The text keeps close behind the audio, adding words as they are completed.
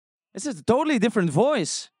This is a totally different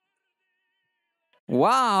voice.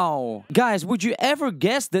 Wow. Guys, would you ever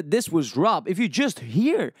guess that this was Rob? If you just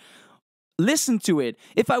listen to it.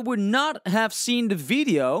 If I would not have seen the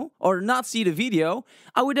video, or not see the video,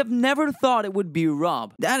 I would have never thought it would be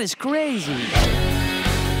Rob. That is crazy.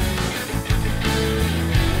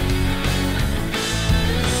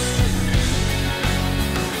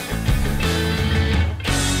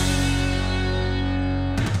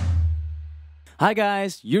 Hi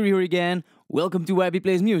guys, Yuri here again. Welcome to YB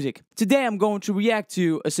Plays Music. Today I'm going to react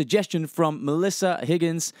to a suggestion from Melissa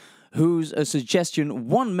Higgins, who's a suggestion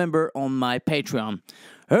 1 member on my Patreon.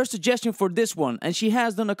 Her suggestion for this one, and she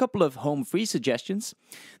has done a couple of home free suggestions.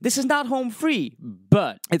 This is not home free,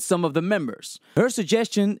 but it's some of the members. Her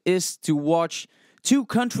suggestion is to watch 2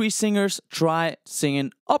 country singers try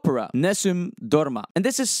singing opera, Nessun Dorma. And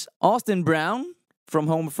this is Austin Brown from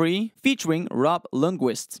Home Free featuring Rob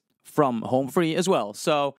Lundquist from Home Free as well.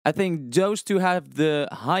 So I think those 2 have the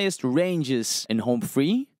highest ranges in Home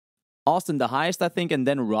Free. Austin the highest, I think, and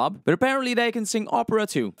then Rob. But apparently they can sing opera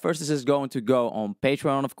too. First, this is going to go on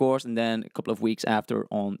Patreon, of course, and then a couple of weeks after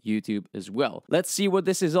on YouTube as well. Let's see what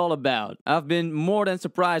this is all about. I've been more than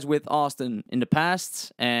surprised with Austin in the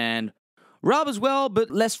past, and Rob as well, but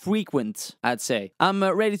less frequent, I'd say. I'm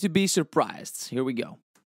ready to be surprised. Here we go.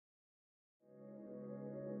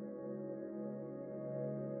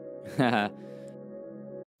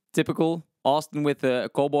 Typical Austin with a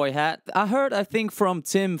cowboy hat. I think from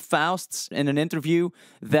Tim Faust in an interview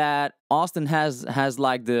that Austin has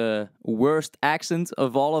like the worst accent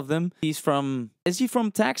of all of them. Is he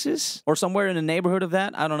from Texas or somewhere in the neighborhood of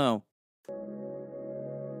that? I don't know.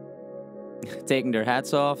 Taking their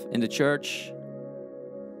hats off in the church.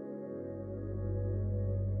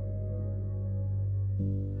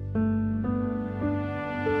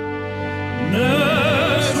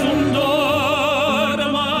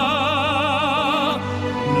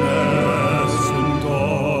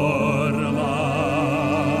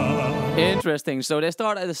 Interesting. So they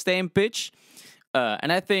start at the same pitch.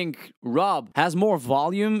 And I think Rob has more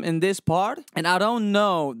volume in this part. And I don't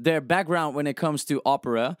know their background when it comes to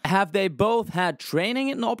opera. Have they both had training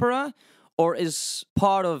in opera? Or is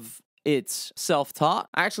part of it self-taught?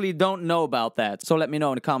 I actually don't know about that. So let me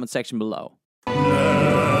know in the comment section below.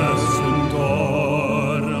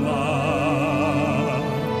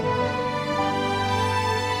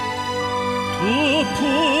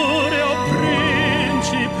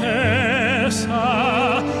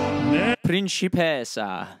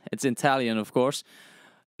 Principessa. It's Italian, of course.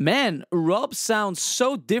 Man, Rob sounds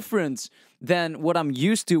so different than what I'm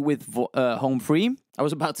used to with Home Free. I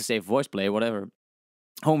was about to say voice play, whatever.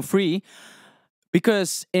 Home Free.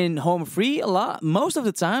 Because in Home Free, most of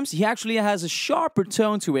the times, he actually has a sharper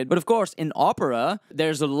tone to it. But of course, in opera,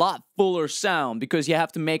 there's a lot fuller sound because you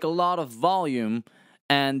have to make a lot of volume.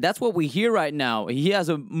 And that's what we hear right now. He has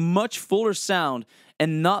a much fuller sound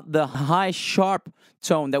and not the high, sharp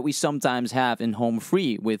tone that we sometimes have in Home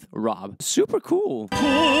Free with Rob. Super cool.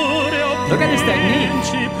 Look at his technique.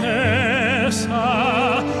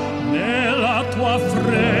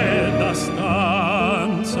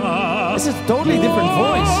 This is a totally different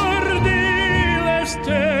voice.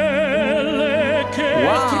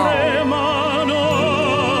 Wow.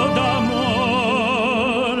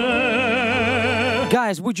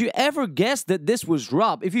 Guys, would you ever guess that this was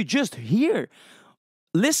Rob? If you just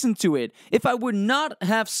listen to it. If I would not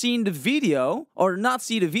have seen the video, or not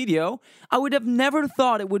see the video, I would have never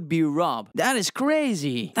thought it would be Rob. That is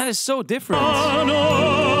crazy. That is so different.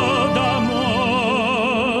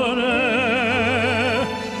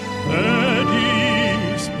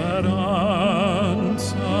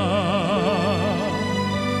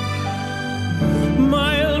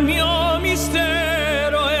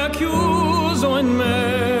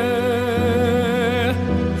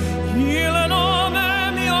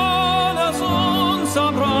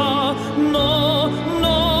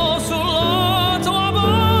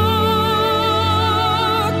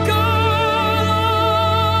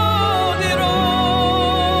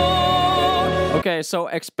 Okay, so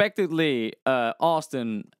expectedly,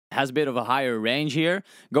 Austin has a bit of a higher range here,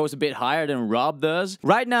 goes a bit higher than Rob does.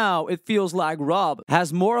 Right now, it feels like Rob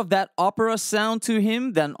has more of that opera sound to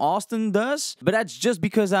him than Austin does, but that's just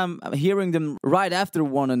because I'm hearing them right after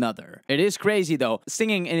one another. It is crazy though.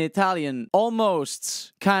 Singing in Italian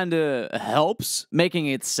almost kind of helps making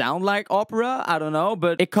it sound like opera, I don't know,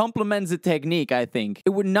 but it complements the technique, I think. It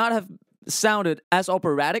would not have sounded as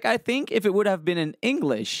operatic, I think, if it would have been in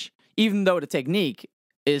English. Even though the technique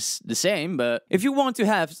is the same, but if you want to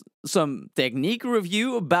have some technique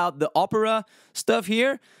review about the opera stuff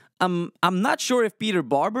here, I'm not sure if Peter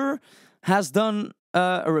Barber has done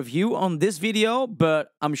a review on this video,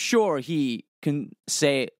 but I'm sure he can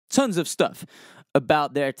say tons of stuff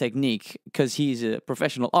about their technique because he's a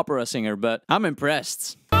professional opera singer, but I'm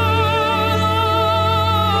impressed.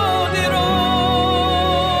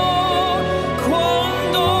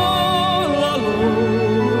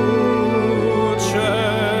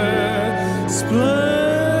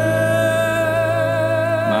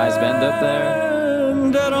 Nice bend up there.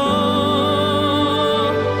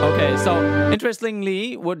 Okay, so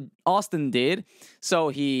interestingly, what Austin did, so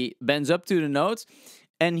he bends up to the notes,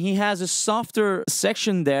 and he has a softer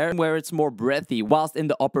section there where it's more breathy, whilst in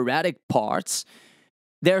the operatic parts,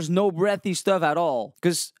 there's no breathy stuff at all.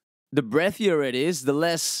 Because the breathier it is, the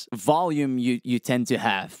less volume you tend to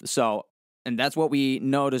have. So, and that's what we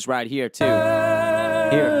notice right here too.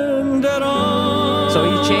 Here. So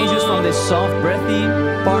he changes from this soft breathy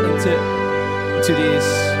part to this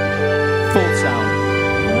full sound.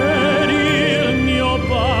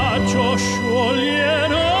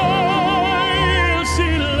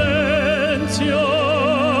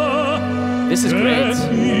 This is great.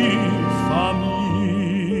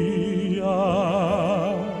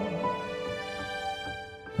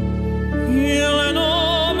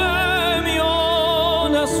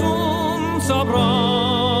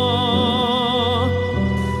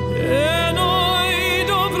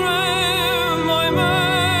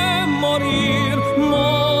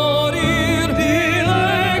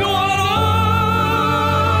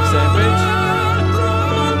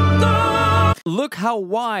 Look how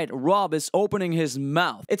wide Rob is opening his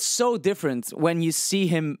mouth. It's so different when you see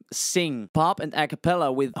him sing pop and a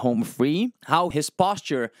cappella with Home Free. How his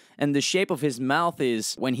posture and the shape of his mouth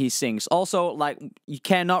is when he sings. Also, like, you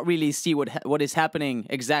cannot really see what is happening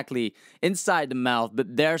exactly inside the mouth,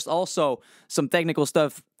 but there's also some technical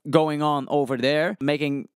stuff going on over there,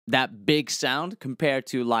 making that big sound compared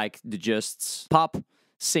to like the just pop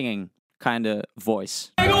singing kind of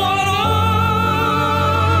voice.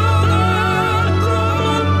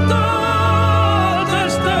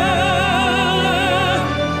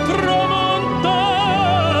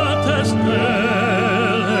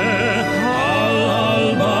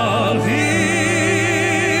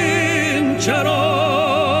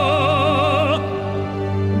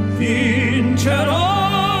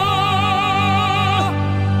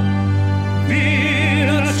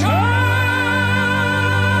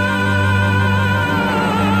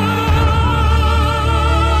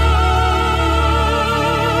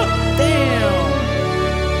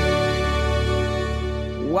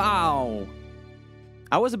 Wow.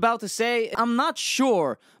 I was about to say, I'm not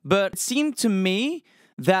sure, but it seemed to me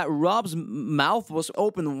that Rob's mouth was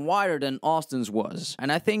open wider than Austin's was.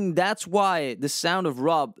 And I think that's why the sound of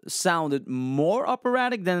Rob sounded more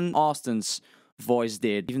operatic than Austin's voice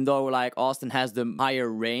did. Even though like Austin has the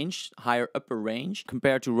higher upper range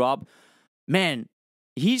compared to Rob. Man,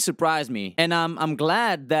 he surprised me. And I'm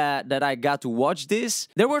glad that I got to watch this.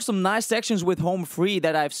 There were some nice sections with Home Free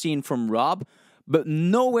that I've seen from Rob, but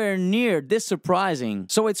nowhere near this surprising.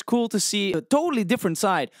 So it's cool to see a totally different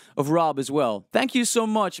side of Rob as well. Thank you so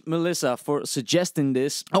much, Melissa, for suggesting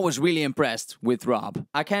this. I was really impressed with Rob.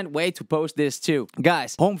 I can't wait to post this too.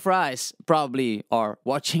 Guys, Home Fries probably are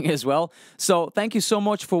watching as well. So thank you so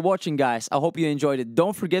much for watching, guys. I hope you enjoyed it.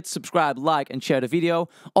 Don't forget to subscribe, like, and share the video.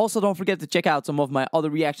 Also, don't forget to check out some of my other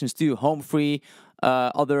reactions to Home Free,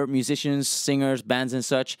 other musicians, singers, bands, and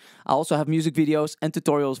such. I also have music videos and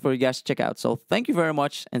tutorials for you guys to check out. So thank you very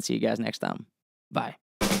much, and see you guys next time. Bye.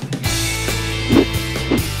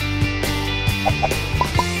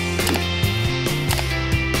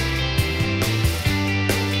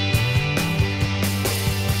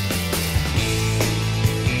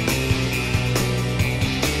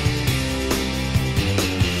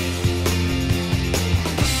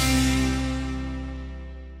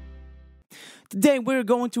 Today we're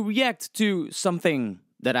going to react to something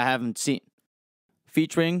that I haven't seen,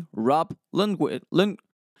 featuring Rob Lundquist.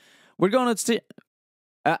 We're going to see,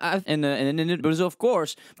 but of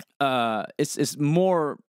course, it's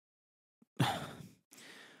more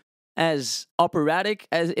as operatic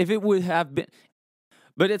as if it would have been.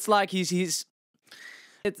 But it's like it's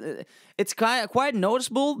quite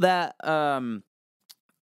noticeable that I'm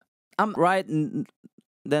right.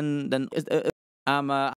 Then I'm